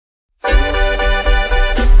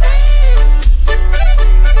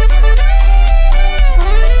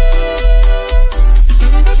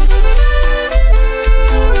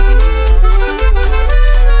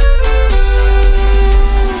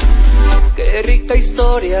qué rica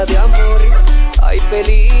historia de amor. Hay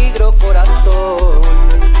peligro, corazón.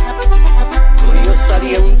 Tuyo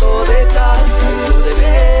saliendo de casa y no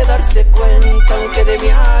debe darse cuenta, aunque de mí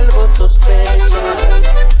algo sospecha.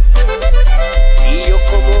 Y yo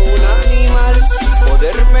como un animal sin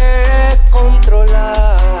poderme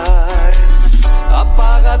controlar.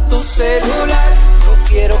 Apaga tu celular, no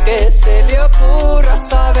quiero que se le ocurra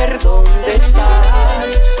saber dónde estás.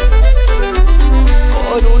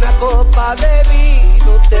 Con una copa de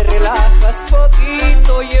vino te relajas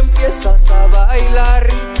poquito y empiezas a bailar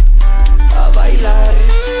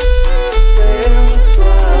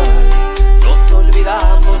sensual. Nos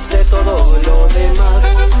olvidamos de todo lo demás,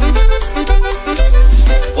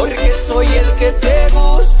 porque soy el que te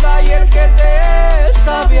gusta y el que te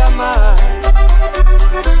sabe amar.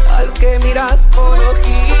 Al que miras con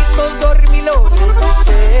ojitos dormilones y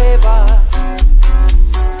se va.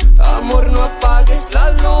 Amor, no apagues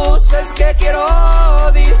las luces que quiero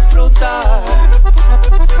disfrutar.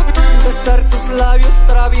 Besar tus labios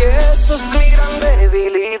traviesos, mi gran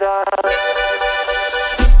debilidad.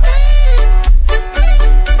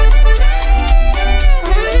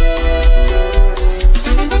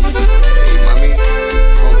 Hey mami,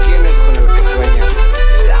 ¿con quién es con el que sueñas?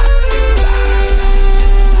 La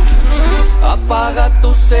Zenda. Apaga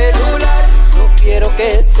tu celular, no quiero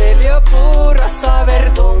que se le ocurra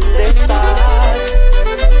saber dónde estás.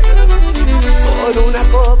 Con una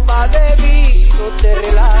copa de vino te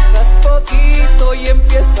relajas poquito y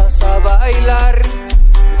empiezas a bailar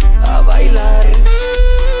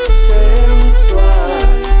sensual.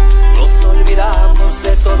 Nos olvidamos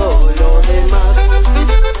de todo lo demás,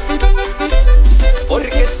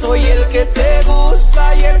 porque soy el que te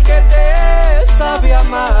gusta y el que te sabe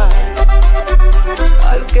amar.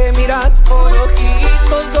 Al que miras con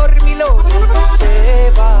ojitos dormilones y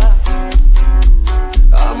se va.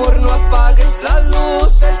 Amor, no apagues las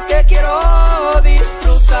luces que quiero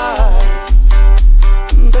disfrutar.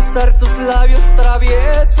 Besar tus labios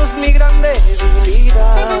traviesos, mi gran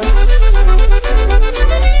debilidad.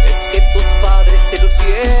 Es que tus padres se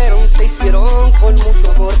lucieron, te hicieron con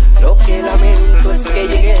mucho amor. Lo que lamento es que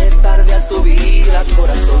llegué tarde a tu vida,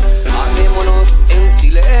 corazón.